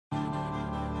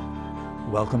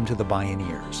Welcome to the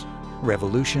Bioneers,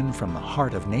 revolution from the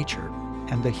heart of nature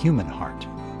and the human heart.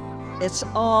 It's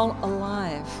all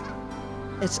alive.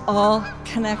 It's all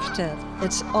connected.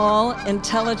 It's all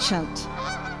intelligent.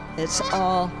 It's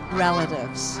all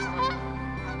relatives.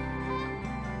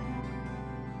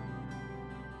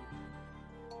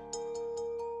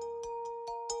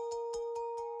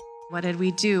 What did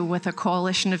we do? With a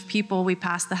coalition of people, we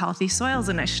passed the Healthy Soils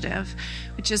Initiative,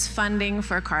 which is funding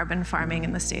for carbon farming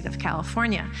in the state of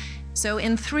California. So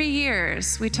in 3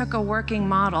 years, we took a working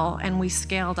model and we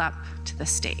scaled up to the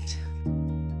state.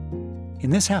 In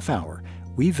this half hour,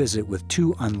 we visit with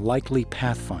two unlikely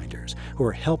pathfinders who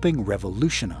are helping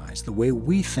revolutionize the way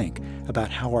we think about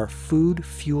how our food,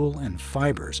 fuel, and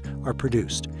fibers are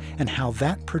produced, and how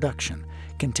that production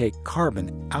can take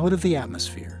carbon out of the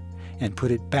atmosphere and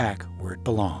put it back where it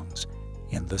belongs,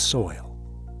 in the soil.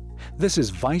 This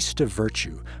is Vice to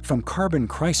Virtue, from carbon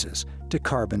crisis to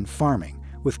carbon farming,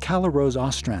 with Kala Rose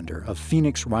Ostrander of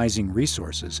Phoenix Rising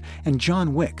Resources and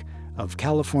John Wick of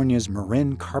California's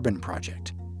Marin Carbon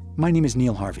Project. My name is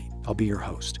Neil Harvey. I'll be your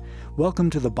host.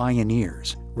 Welcome to the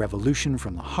Bioneers, revolution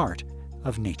from the heart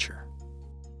of nature.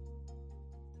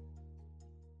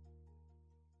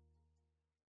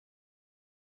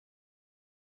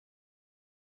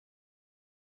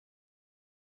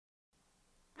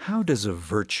 How does a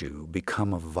virtue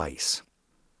become a vice?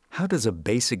 How does a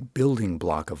basic building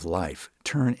block of life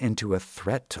turn into a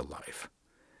threat to life?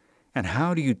 And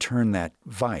how do you turn that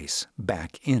vice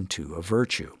back into a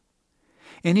virtue?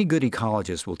 Any good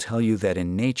ecologist will tell you that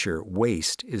in nature,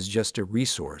 waste is just a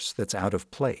resource that's out of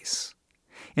place.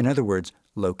 In other words,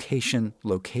 location,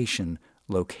 location,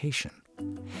 location.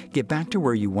 Get back to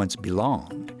where you once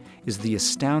belonged is the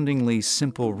astoundingly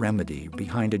simple remedy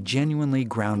behind a genuinely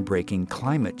groundbreaking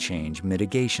climate change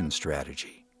mitigation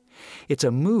strategy. It's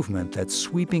a movement that's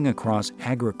sweeping across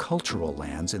agricultural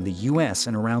lands in the U.S.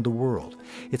 and around the world.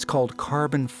 It's called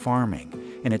carbon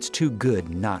farming, and it's too good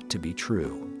not to be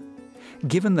true.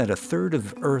 Given that a third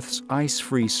of Earth's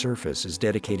ice-free surface is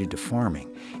dedicated to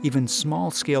farming, even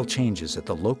small-scale changes at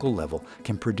the local level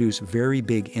can produce very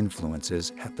big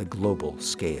influences at the global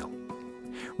scale.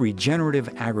 Regenerative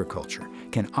agriculture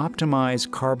can optimize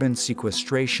carbon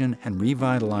sequestration and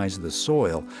revitalize the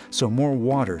soil so more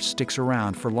water sticks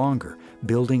around for longer,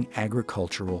 building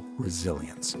agricultural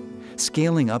resilience.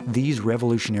 Scaling up these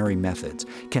revolutionary methods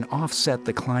can offset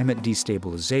the climate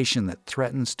destabilization that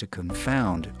threatens to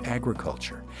confound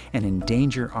agriculture and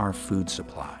endanger our food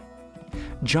supply.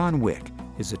 John Wick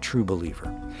is a true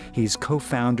believer. He's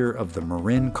co-founder of the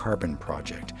Marin Carbon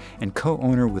Project and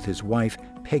co-owner with his wife,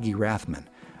 Peggy Rathman,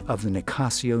 of the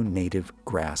Nicasio Native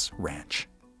Grass Ranch.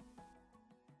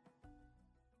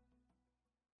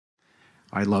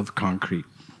 I love concrete.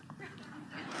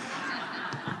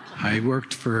 I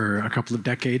worked for a couple of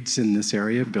decades in this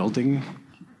area, doing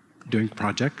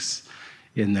projects.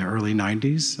 In the early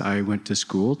 90s, I went to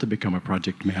school to become a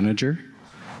project manager,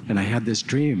 and I had this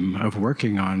dream of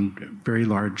working on very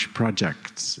large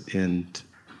projects, and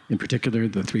in particular,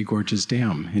 the Three Gorges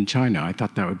Dam in China. I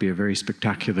thought that would be a very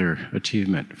spectacular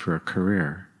achievement for a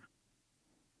career.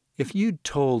 If you'd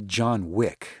told John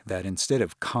Wick that instead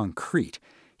of concrete,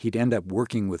 he'd end up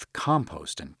working with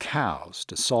compost and cows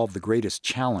to solve the greatest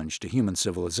challenge to human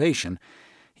civilization,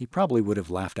 he probably would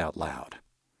have laughed out loud.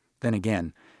 Then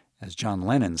again, as John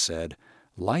Lennon said,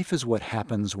 life is what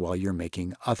happens while you're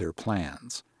making other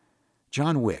plans.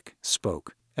 John Wick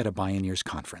spoke at a Bioneers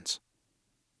conference.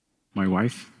 My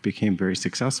wife became very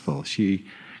successful. She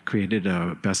created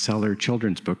a bestseller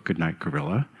children's book, Goodnight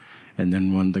Gorilla, and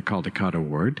then won the Caldecott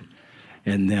Award.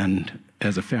 And then,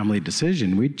 as a family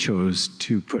decision, we chose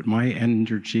to put my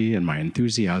energy and my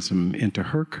enthusiasm into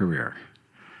her career.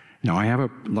 Now, I have a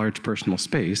large personal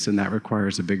space, and that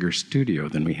requires a bigger studio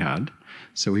than we had,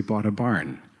 so we bought a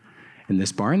barn. And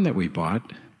this barn that we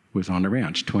bought was on a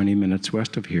ranch 20 minutes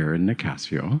west of here in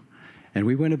Nicasio, and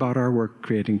we went about our work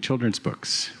creating children's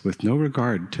books with no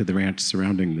regard to the ranch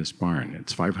surrounding this barn.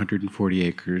 It's 540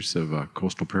 acres of a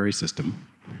coastal prairie system.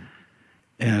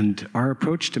 And our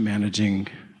approach to managing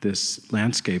this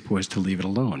landscape was to leave it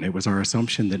alone. It was our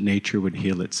assumption that nature would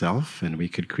heal itself and we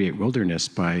could create wilderness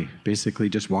by basically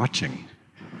just watching.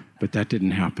 But that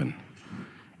didn't happen.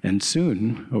 And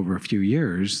soon, over a few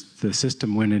years, the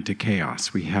system went into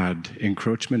chaos. We had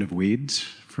encroachment of weeds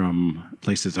from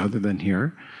places other than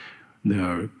here.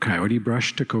 The coyote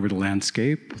brush took over the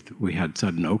landscape. We had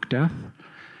sudden oak death.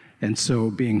 And so,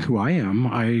 being who I am,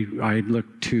 I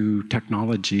looked to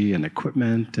technology and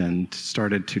equipment and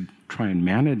started to try and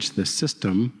manage the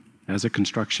system as a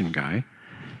construction guy.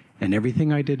 And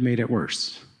everything I did made it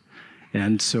worse.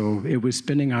 And so it was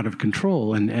spinning out of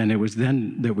control, and it was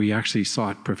then that we actually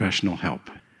sought professional help.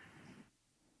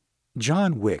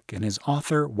 John Wick and his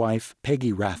author wife,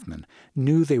 Peggy Rathman,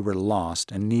 knew they were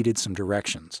lost and needed some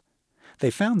directions.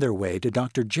 They found their way to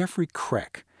Dr. Jeffrey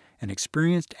Kreck, an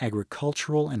experienced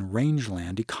agricultural and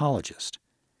rangeland ecologist.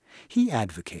 He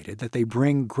advocated that they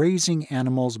bring grazing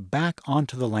animals back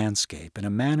onto the landscape in a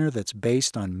manner that's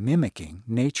based on mimicking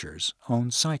nature's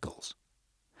own cycles.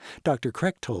 Dr.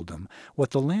 Kreck told them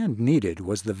what the land needed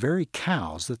was the very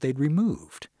cows that they'd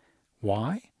removed.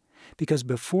 Why? Because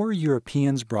before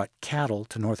Europeans brought cattle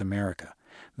to North America,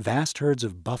 vast herds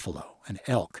of buffalo and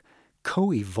elk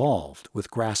co-evolved with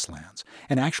grasslands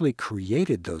and actually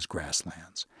created those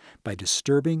grasslands by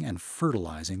disturbing and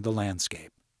fertilizing the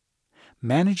landscape.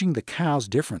 Managing the cows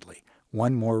differently,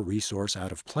 one more resource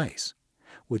out of place,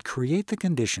 would create the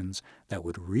conditions that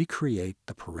would recreate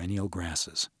the perennial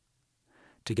grasses.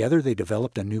 Together they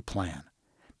developed a new plan,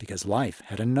 because life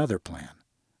had another plan,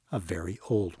 a very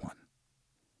old one.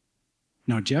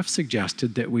 Now, Jeff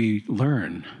suggested that we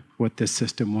learn what this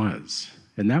system was,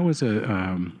 and that was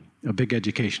a big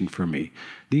education for me.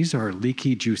 These are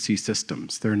leaky, juicy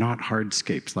systems. They're not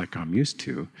hardscapes like I'm used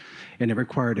to, and it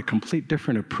required a complete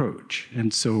different approach.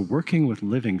 And so working with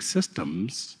living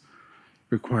systems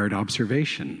required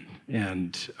observation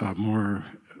and more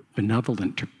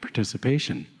benevolent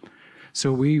participation.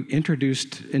 So we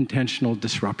introduced intentional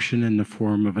disruption in the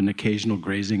form of an occasional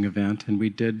grazing event, and we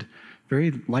did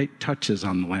very light touches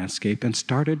on the landscape and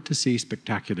started to see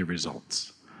spectacular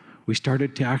results. We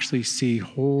started to actually see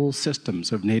whole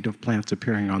systems of native plants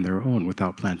appearing on their own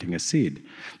without planting a seed.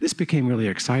 This became really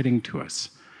exciting to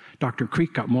us. Dr.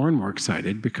 Creek got more and more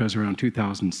excited because around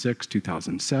 2006,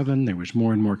 2007, there was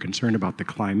more and more concern about the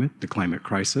climate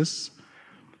crisis.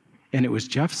 And it was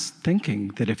Jeff's thinking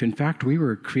that if in fact we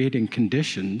were creating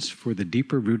conditions for the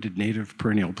deeper-rooted native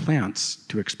perennial plants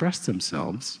to express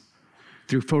themselves,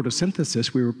 through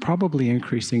photosynthesis, we were probably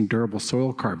increasing durable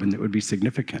soil carbon that would be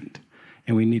significant,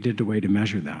 and we needed a way to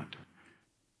measure that.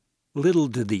 Little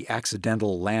did the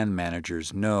accidental land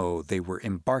managers know they were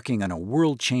embarking on a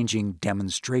world-changing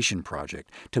demonstration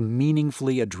project to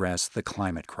meaningfully address the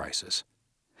climate crisis.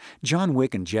 John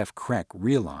Wick and Jeff Kreck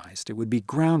realized it would be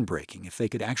groundbreaking if they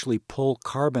could actually pull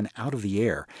carbon out of the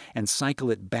air and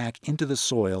cycle it back into the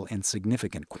soil in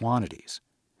significant quantities.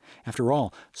 After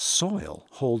all, soil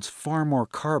holds far more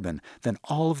carbon than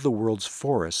all of the world's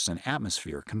forests and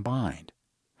atmosphere combined.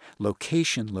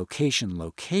 Location, location,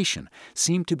 location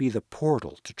seemed to be the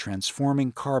portal to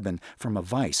transforming carbon from a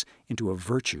vice into a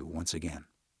virtue once again.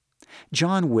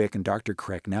 John Wick and Dr.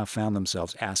 Kreck now found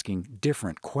themselves asking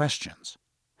different questions.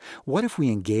 What if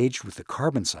we engaged with the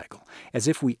carbon cycle as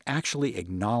if we actually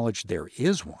acknowledged there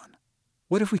is one?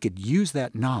 What if we could use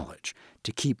that knowledge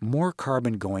to keep more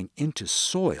carbon going into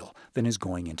soil than is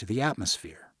going into the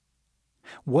atmosphere?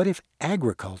 What if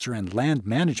agriculture and land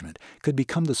management could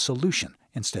become the solution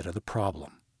instead of the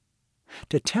problem?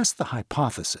 To test the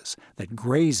hypothesis that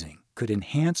grazing could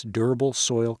enhance durable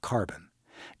soil carbon,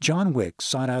 John Wick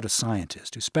sought out a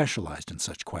scientist who specialized in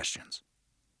such questions.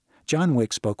 John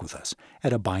Wick spoke with us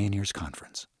at a Bioneers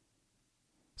conference.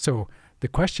 So the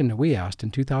question that we asked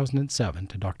in 2007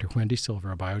 to Dr. Wendy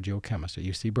Silver, a biogeochemist at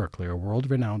UC Berkeley, a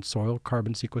world-renowned soil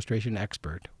carbon sequestration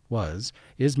expert, was,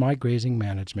 is my grazing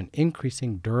management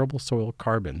increasing durable soil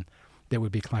carbon that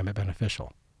would be climate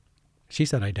beneficial? She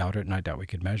said, I doubt it, and I doubt we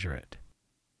could measure it.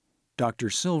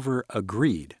 Dr. Silver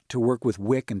agreed to work with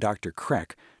Wick and Dr.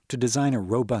 Kreck to design a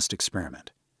robust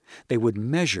experiment. They would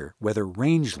measure whether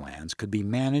rangelands could be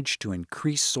managed to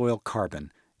increase soil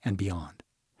carbon and beyond.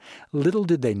 Little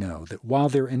did they know that while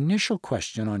their initial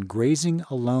question on grazing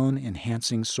alone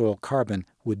enhancing soil carbon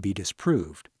would be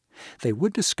disproved, they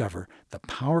would discover the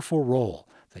powerful role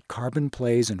that carbon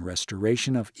plays in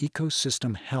restoration of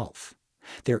ecosystem health.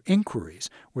 Their inquiries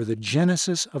were the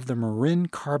genesis of the Marin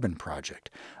Carbon Project,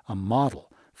 a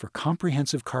model for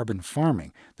comprehensive carbon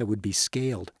farming that would be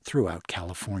scaled throughout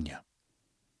California.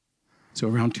 So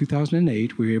around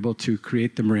 2008, we were able to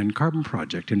create the Marin Carbon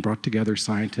Project and brought together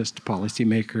scientists,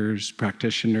 policymakers,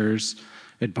 practitioners,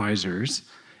 advisors,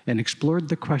 and explored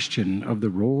the question of the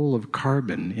role of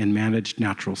carbon in managed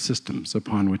natural systems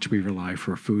upon which we rely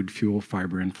for food, fuel,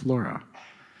 fiber, and flora.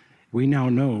 We now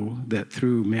know that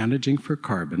through managing for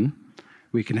carbon,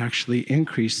 we can actually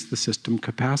increase the system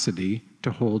capacity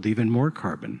to hold even more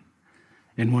carbon.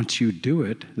 And once you do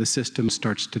it, the system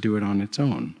starts to do it on its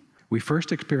own. We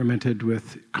first experimented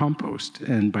with compost,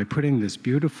 and by putting this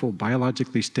beautiful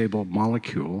biologically stable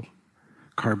molecule,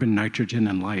 carbon, nitrogen,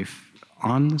 and life,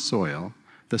 on the soil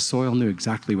knew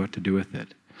exactly what to do with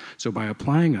it. So by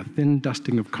applying a thin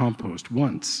dusting of compost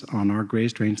once on our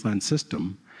grazed rangeland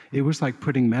system, it was like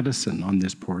putting medicine on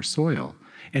this poor soil,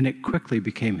 and it quickly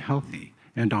became healthy,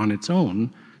 and on its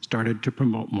own started to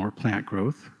promote more plant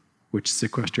growth, which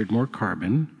sequestered more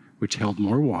carbon, which held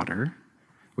more water,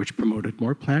 which promoted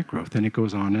more plant growth, and it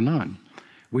goes on and on.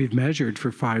 We've measured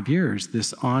for 5 years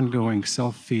this ongoing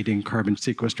self-feeding carbon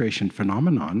sequestration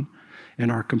phenomenon, and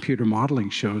our computer modeling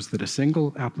shows that a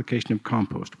single application of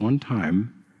compost one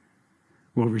time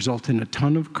will result in a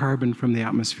ton of carbon from the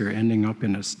atmosphere ending up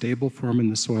in a stable form in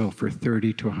the soil for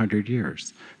 30 to 100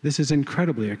 years. This is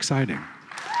incredibly exciting.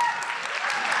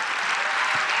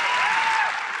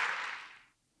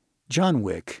 John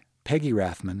Wick, Peggy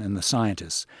Rathman, and the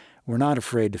scientists were not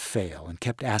afraid to fail and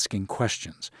kept asking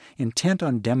questions, intent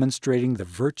on demonstrating the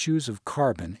virtues of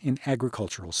carbon in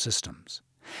agricultural systems.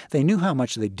 They knew how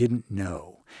much they didn't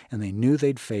know, and they knew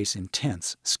they'd face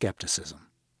intense skepticism.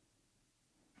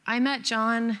 I met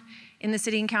John in the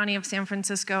city and county of San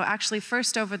Francisco, actually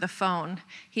first over the phone.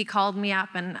 He called me up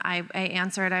and I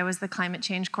answered. I was the climate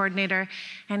change coordinator.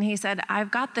 And he said, I've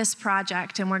got this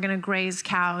project and we're going to graze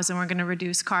cows and we're going to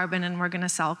reduce carbon and we're going to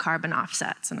sell carbon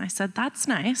offsets. And I said, that's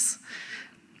nice.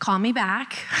 Call me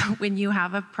back when you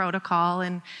have a protocol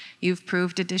and you've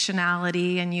proved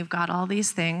additionality and you've got all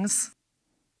these things.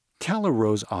 Calla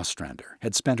Rose Ostrander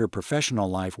had spent her professional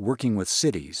life working with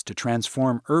cities to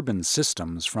transform urban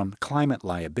systems from climate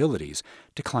liabilities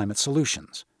to climate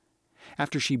solutions.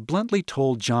 After she bluntly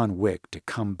told John Wick to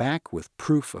come back with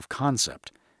proof of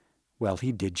concept, well,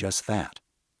 he did just that.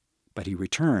 But he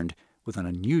returned with an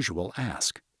unusual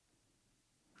ask.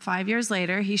 5 years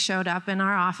later, he showed up in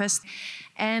our office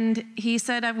and he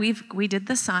said, we did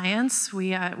the science.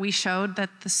 We showed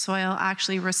that the soil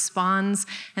actually responds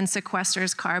and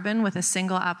sequesters carbon with a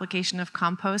single application of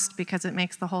compost because it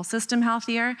makes the whole system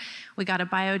healthier. We got a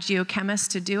biogeochemist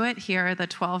to do it. Here are the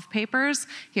 12 papers.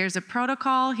 Here's a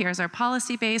protocol. Here's our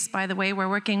policy base. By the way, we're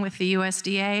working with the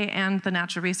USDA and the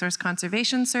Natural Resource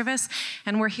Conservation Service,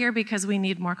 and we're here because we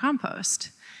need more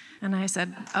compost. And I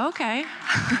said, okay.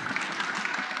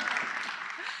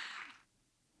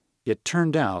 It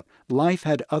turned out life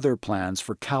had other plans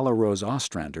for Calla Rose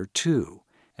Ostrander, too,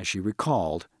 as she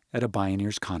recalled at a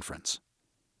Bioneers conference.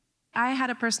 I had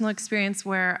a personal experience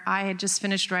where I had just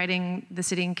finished writing the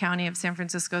city and county of San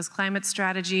Francisco's climate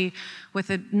strategy with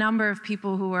a number of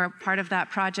people who were part of that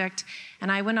project.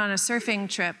 And I went on a surfing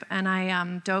trip and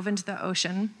I dove into the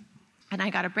ocean and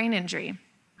I got a brain injury.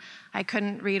 I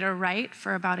couldn't read or write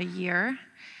for about a year.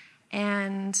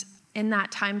 And in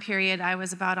that time period, I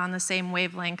was about on the same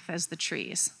wavelength as the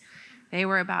trees. They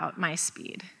were about my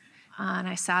speed. And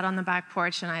I sat on the back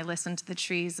porch and I listened to the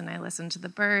trees and I listened to the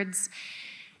birds.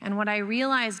 And what I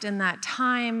realized in that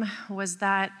time was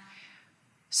that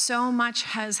so much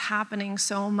is happening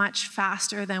so much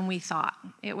faster than we thought.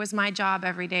 It was my job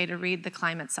every day to read the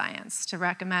climate science, to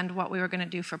recommend what we were going to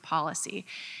do for policy.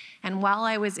 And while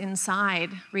I was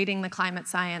inside reading the climate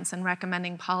science and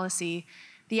recommending policy,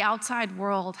 the outside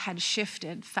world had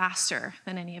shifted faster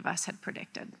than any of us had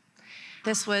predicted.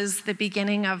 This was the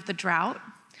beginning of the drought.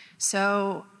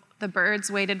 So the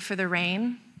birds waited for the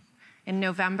rain. In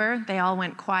November, they all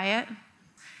went quiet,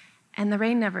 and the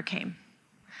rain never came.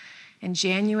 In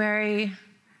January,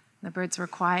 the birds were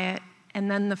quiet,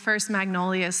 and then the first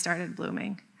magnolias started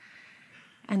blooming.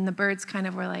 And the birds kind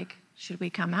of were like, should we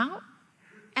come out?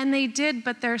 And they did,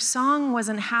 but their song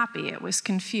wasn't happy, it was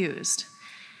confused.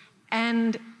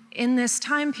 And in this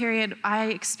time period, I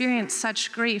experienced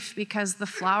such grief because the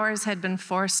flowers had been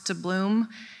forced to bloom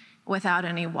without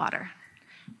any water.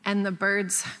 And the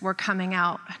birds were coming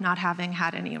out not having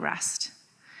had any rest.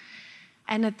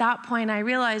 And at that point, I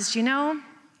realized,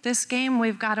 this game,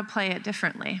 we've got to play it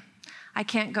differently. I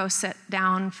can't go sit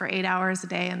down for 8 hours a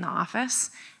day in the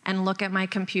office and look at my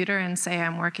computer and say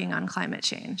I'm working on climate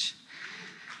change.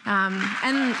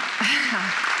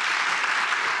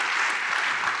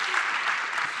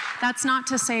 That's not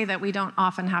to say that we don't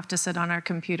often have to sit on our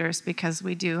computers, because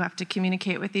we do have to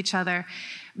communicate with each other.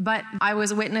 But I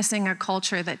was witnessing a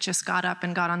culture that just got up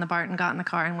and got on the BART and got in the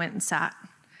car and went and sat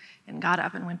and got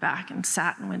up and went back and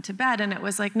sat and went to bed. And it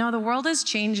was like, no, the world is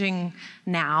changing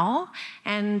now.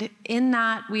 And in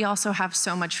that, we also have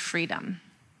so much freedom.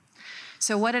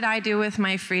 So what did I do with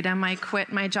my freedom? I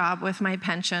quit my job with my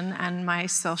pension and my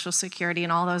Social Security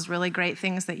and all those really great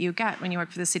things that you get when you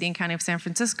work for the city and county of San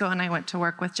Francisco, and I went to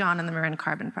work with John in the Marin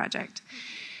Carbon Project.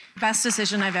 Best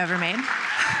decision I've ever made.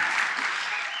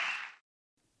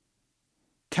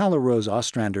 Calla Rose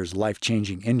Ostrander's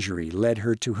life-changing injury led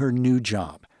her to her new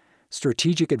job,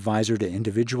 strategic advisor to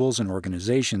individuals and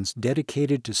organizations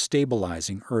dedicated to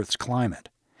stabilizing Earth's climate.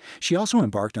 She also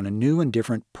embarked on a new and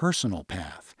different personal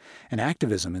path, an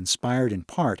activism inspired in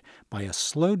part by a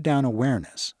slowed-down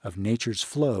awareness of nature's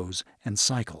flows and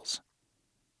cycles.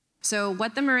 So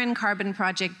what the Marin Carbon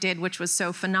Project did, which was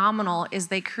so phenomenal, is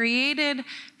they created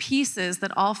pieces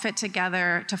that all fit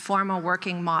together to form a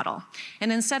working model.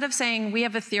 And instead of saying, we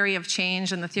have a theory of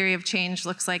change, and the theory of change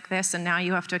looks like this, and now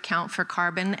you have to account for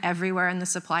carbon everywhere in the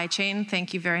supply chain,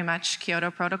 thank you very much, Kyoto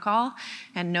Protocol,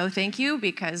 and no thank you,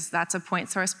 because that's a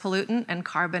point source pollutant, and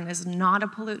carbon is not a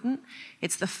pollutant.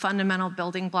 It's the fundamental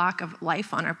building block of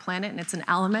life on our planet, and it's an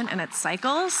element, and it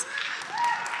cycles.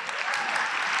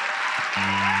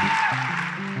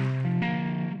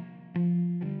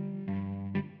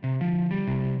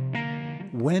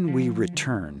 When we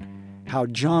return, how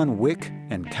John Wick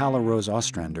and Kalle Rose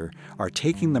Ostrander are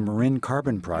taking the Marin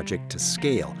Carbon Project to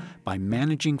scale by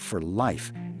managing for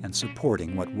life and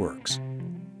supporting what works.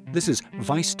 This is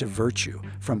Vice to Virtue,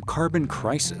 from carbon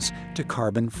crisis to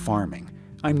carbon farming.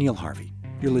 I'm Neil Harvey.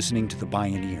 You're listening to The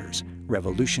Bioneers,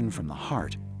 Revolution from the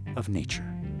Heart of Nature.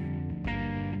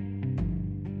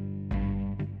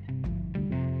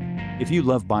 If you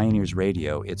love Bioneers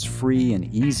Radio, it's free and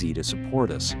easy to support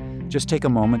us. Just take a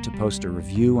moment to post a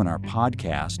review on our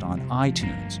podcast on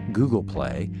iTunes, Google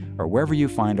Play, or wherever you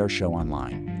find our show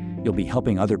online. You'll be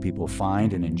helping other people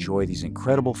find and enjoy these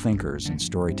incredible thinkers and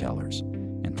storytellers.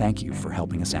 And thank you for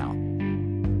helping us out.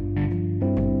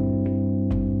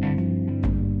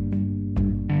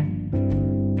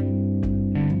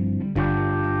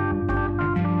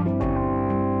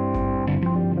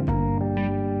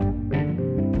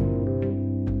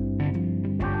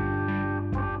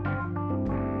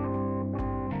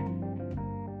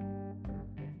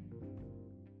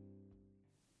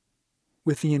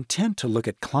 With the intent to look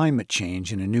at climate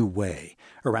change in a new way,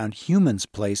 around humans'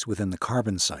 place within the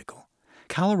carbon cycle,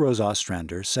 Kalle Rose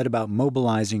Ostrander set about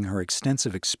mobilizing her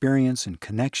extensive experience and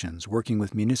connections working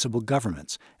with municipal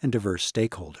governments and diverse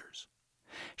stakeholders.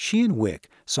 She and Wick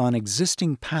saw an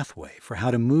existing pathway for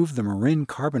how to move the Marin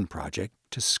Carbon Project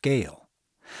to scale.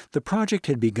 The project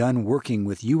had begun working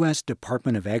with U.S.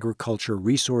 Department of Agriculture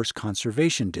Resource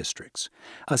Conservation Districts,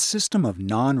 a system of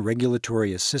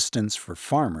non-regulatory assistance for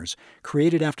farmers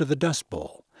created after the Dust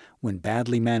Bowl, when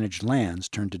badly managed lands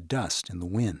turned to dust in the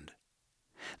wind.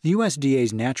 The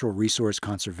USDA's Natural Resource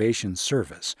Conservation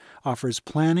Service offers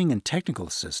planning and technical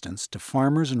assistance to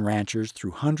farmers and ranchers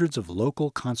through hundreds of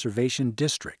local conservation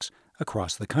districts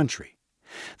across the country.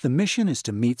 The mission is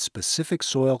to meet specific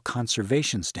soil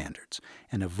conservation standards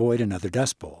and avoid another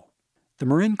Dust Bowl. The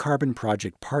Marin Carbon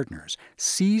Project partners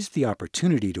seized the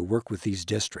opportunity to work with these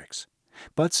districts.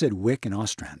 But, said Wick and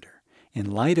Ostrander, in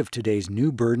light of today's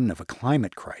new burden of a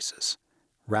climate crisis,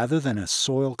 rather than a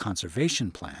soil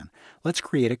conservation plan, let's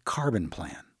create a carbon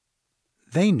plan.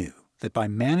 They knew that by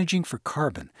managing for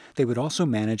carbon, they would also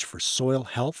manage for soil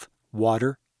health,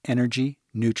 water, energy,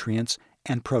 nutrients,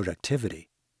 and productivity.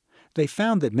 They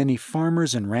found that many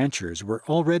farmers and ranchers were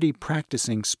already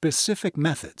practicing specific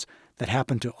methods that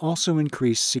happened to also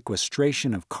increase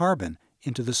sequestration of carbon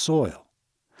into the soil.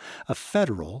 A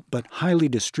federal but highly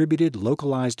distributed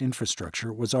localized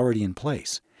infrastructure was already in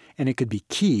place, and it could be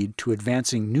keyed to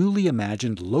advancing newly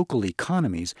imagined local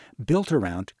economies built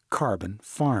around carbon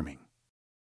farming.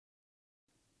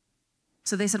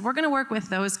 So they said, we're going to work with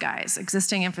those guys,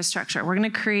 existing infrastructure. We're going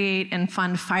to create and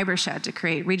fund FiberShed to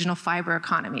create regional fiber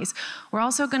economies. We're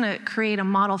also going to create a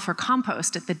model for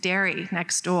compost at the dairy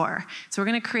next door. So we're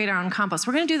going to create our own compost.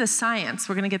 We're going to do the science.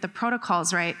 We're going to get the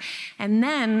protocols right. And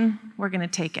then we're going to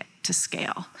take it to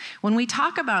scale. When we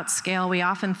talk about scale, we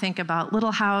often think about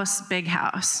little house, big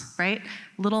house, right?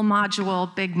 Little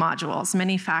module, big modules,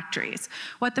 many factories.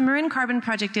 What the Marin Carbon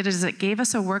Project did is it gave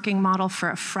us a working model for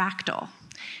a fractal.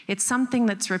 It's something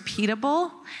that's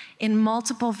repeatable in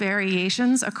multiple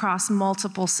variations across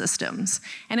multiple systems.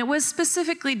 And it was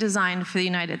specifically designed for the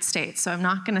United States. So I'm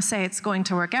not going to say it's going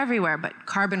to work everywhere, but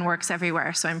carbon works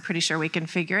everywhere, so I'm pretty sure we can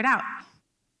figure it out.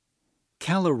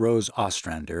 Kalle Rose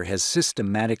Ostrander has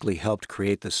systematically helped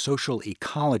create the social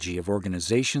ecology of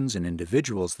organizations and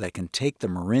individuals that can take the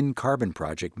Marin Carbon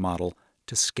Project model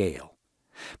to scale.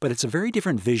 But it's a very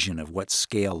different vision of what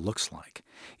scale looks like.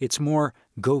 It's more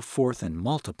go forth and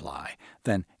multiply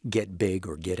than get big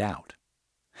or get out.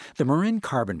 The Marin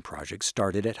Carbon Project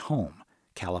started at home,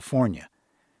 California,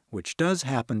 which does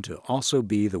happen to also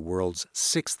be the world's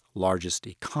 6th largest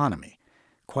economy,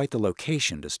 quite the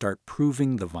location to start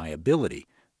proving the viability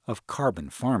of carbon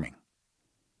farming.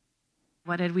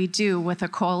 What did we do? With a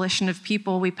coalition of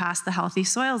people, we passed the Healthy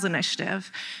Soils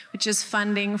Initiative, which is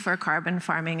funding for carbon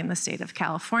farming in the state of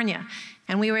California.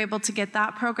 And we were able to get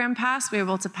that program passed. We were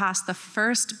able to pass the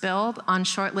first bill on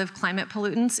short-lived climate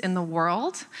pollutants in the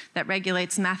world that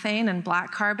regulates methane and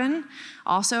black carbon.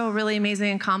 Also really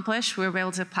amazing accomplished. We were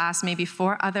able to pass maybe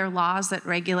 4 other laws that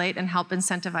regulate and help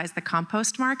incentivize the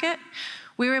compost market.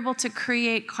 We were able to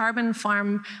create carbon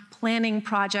farm planning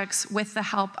projects with the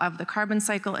help of the Carbon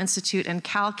Cycle Institute and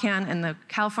CalCan and the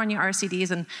California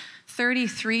RCDs in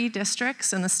 33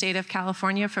 districts in the state of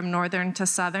California from northern to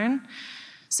southern.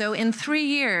 So in 3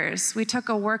 years, we took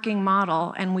a working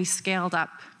model and we scaled up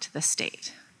to the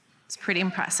state. It's pretty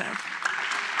impressive.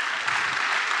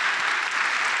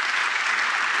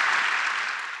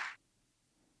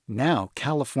 Now,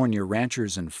 California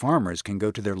ranchers and farmers can go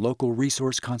to their local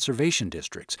resource conservation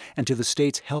districts and to the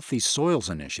state's Healthy Soils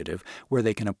Initiative, where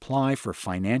they can apply for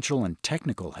financial and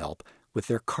technical help with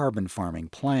their carbon farming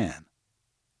plan.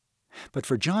 But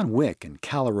for John Wick and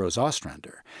Kalla Rose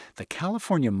Ostrander, the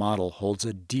California model holds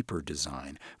a deeper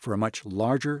design for a much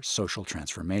larger social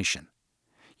transformation.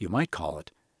 You might call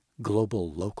it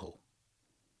global local.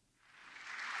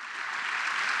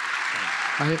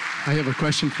 I have a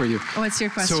question for you. What's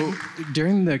your question? So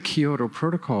during the Kyoto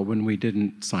Protocol, when we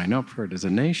didn't sign up for it as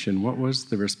a nation, what was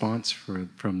the response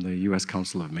from the U.S.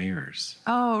 Council of Mayors?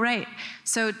 Oh, right.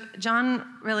 So John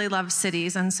really loves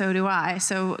cities, and so do I.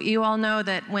 So you all know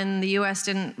that when the U.S.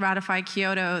 didn't ratify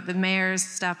Kyoto, the mayors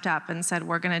stepped up and said,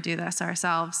 we're going to do this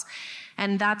ourselves.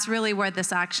 And that's really where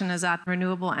this action is at.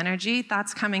 Renewable energy,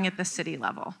 that's coming at the city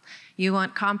level. You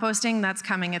want composting, that's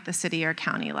coming at the city or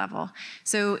county level.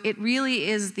 So it really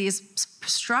is these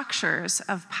structures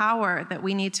of power that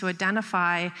we need to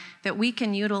identify that we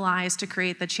can utilize to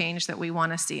create the change that we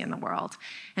want to see in the world.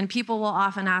 And people will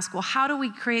often ask, well, how do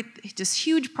we create this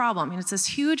huge problem? And it's this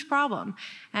huge problem.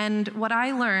 And what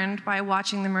I learned by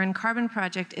watching the Marin Carbon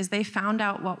Project is they found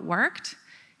out what worked,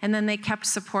 and then they kept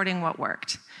supporting what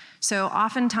worked. So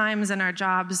oftentimes in our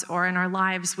jobs or in our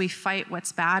lives, we fight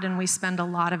what's bad and we spend a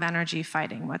lot of energy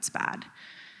fighting what's bad.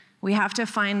 We have to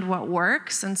find what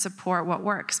works and support what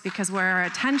works, because where our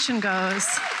attention goes,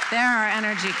 there our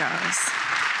energy goes.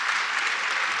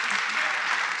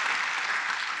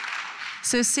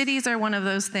 So cities are one of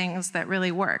those things that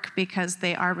really work because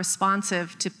they are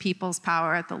responsive to people's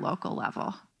power at the local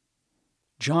level.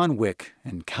 John Wick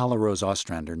and Kalla Rose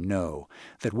Ostrander know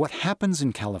that what happens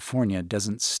in California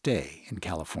doesn't stay in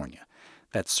California.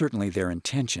 That's certainly their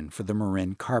intention for the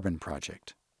Marin Carbon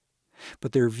Project.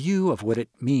 But their view of what it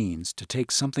means to take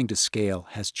something to scale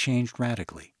has changed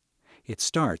radically. It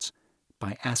starts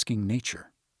by asking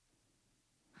nature.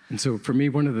 And so for me,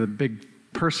 one of the big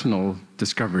personal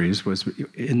discoveries was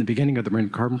in the beginning of the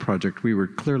Marin Carbon Project, we were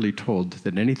clearly told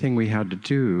that anything we had to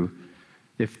do,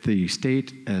 if the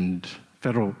state and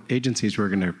federal agencies were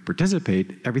going to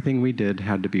participate, everything we did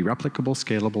had to be replicable,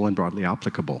 scalable, and broadly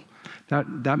applicable.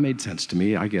 That made sense to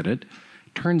me. I get it.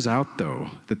 Turns out,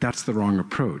 though, that that's the wrong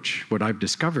approach. What I've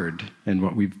discovered and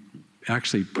what we've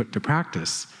actually put to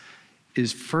practice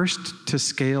is first to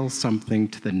scale something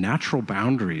to the natural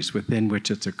boundaries within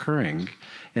which it's occurring,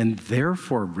 and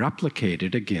therefore replicate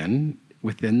it again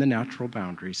within the natural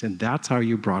boundaries. And that's how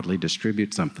you broadly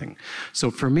distribute something.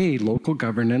 So for me, local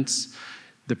governance,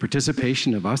 the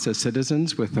participation of us as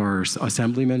citizens with our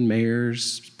assemblymen,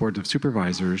 mayors, boards of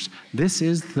supervisors, this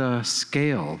is the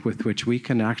scale with which we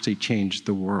can actually change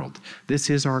the world. This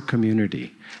is our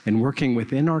community. And working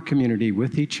within our community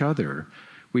with each other,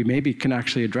 we maybe can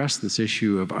actually address this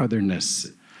issue of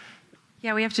otherness.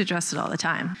 Yeah, we have to address it all the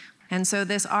time. And so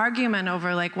this argument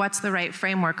over like what's the right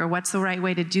framework or what's the right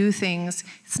way to do things,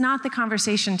 it's not the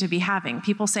conversation to be having.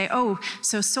 People say, oh,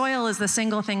 so soil is the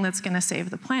single thing that's going to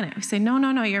save the planet. We say,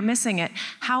 no, you're missing it.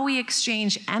 How we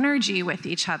exchange energy with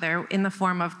each other in the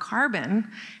form of carbon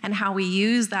and how we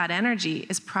use that energy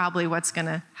is probably what's going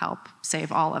to help save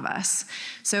all of us.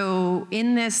 So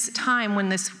in this time when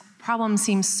this problem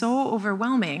seems so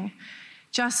overwhelming,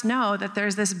 just know that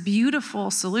there's this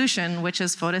beautiful solution, which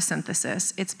is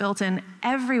photosynthesis. It's built in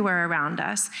everywhere around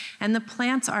us, and the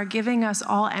plants are giving us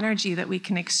all energy that we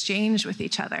can exchange with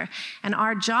each other. And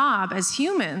our job as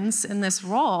humans in this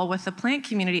role with the plant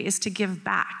community is to give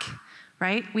back,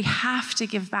 right? We have to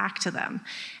give back to them.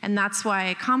 And that's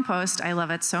why compost, I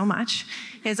love it so much,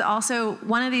 is also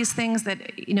one of these things that,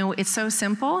 it's so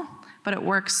simple, but it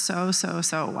works so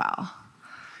well.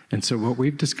 And so what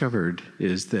we've discovered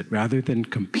is that rather than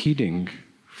competing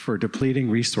for depleting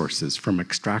resources from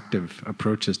extractive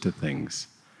approaches to things,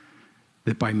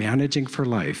 that by managing for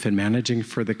life and managing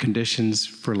for the conditions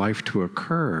for life to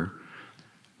occur,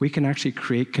 we can actually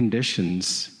create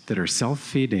conditions that are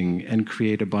self-feeding and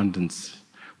create abundance.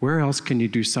 Where else can you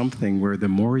do something where the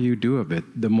more you do of it,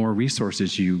 the more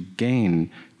resources you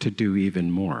gain to do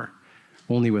even more?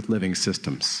 Only with living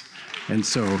systems. And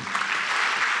so...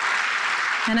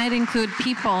 And I'd include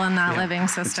people in that living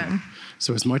system.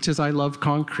 So as much as I love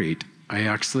concrete, I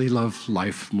actually love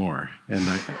life more. And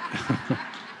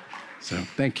so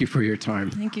thank you for your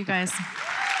time. Thank you, guys.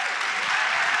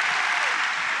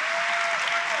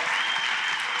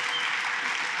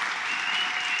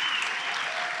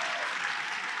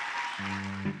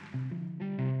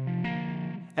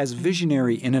 As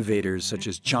visionary innovators such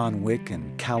as John Wick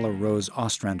and Calla Rose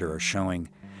Ostrander are showing,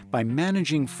 by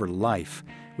managing for life,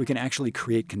 we can actually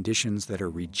create conditions that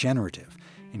are regenerative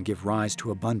and give rise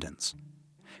to abundance.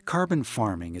 Carbon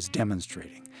farming is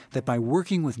demonstrating that by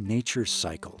working with nature's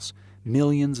cycles,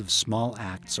 millions of small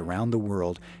acts around the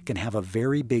world can have a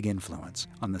very big influence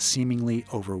on the seemingly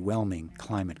overwhelming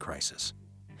climate crisis.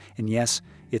 And yes,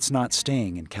 it's not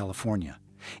staying in California.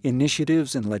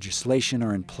 Initiatives and legislation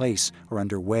are in place or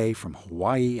underway from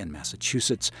Hawaii and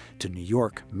Massachusetts to New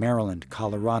York, Maryland,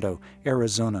 Colorado,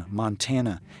 Arizona,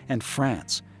 Montana, and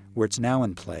France, where it's now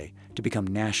in play to become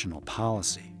national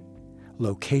policy.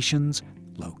 Locations,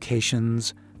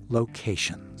 locations,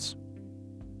 locations.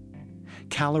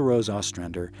 Calla Rose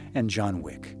Ostrander and John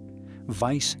Wick.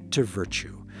 Vice to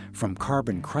virtue, from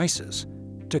carbon crisis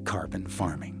to carbon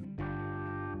farming.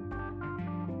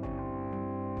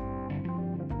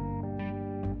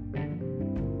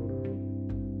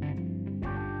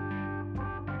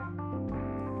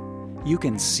 You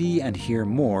can see and hear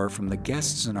more from the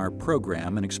guests in our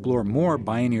program and explore more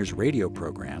Bioneers radio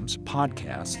programs,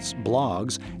 podcasts,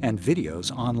 blogs, and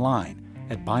videos online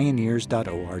at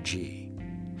bioneers.org.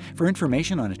 For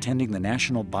information on attending the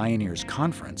National Bioneers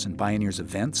Conference and Bioneers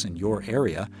events in your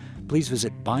area, please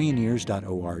visit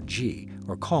bioneers.org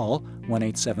or call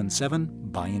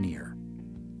 1-877-BIONEER.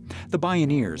 The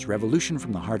Bioneers, Revolution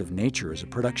from the Heart of Nature is a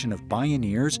production of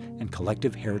Bioneers and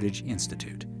Collective Heritage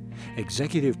Institute.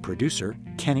 Executive producer,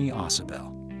 Kenny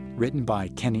Ausubel. Written by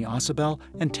Kenny Ausubel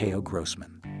and Teo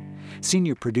Grossman.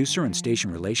 Senior producer and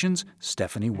station relations,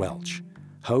 Stephanie Welch.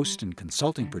 Host and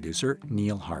consulting producer,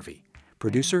 Neil Harvey.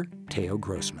 Producer, Teo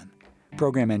Grossman.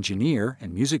 Program engineer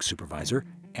and music supervisor,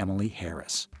 Emily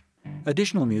Harris.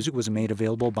 Additional music was made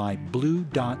available by Blue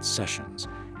Dot Sessions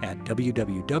at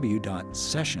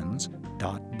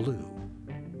www.sessions.blue.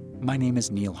 My name is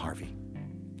Neil Harvey.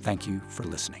 Thank you for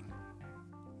listening.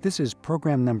 This is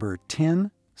program number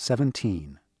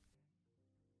 1017.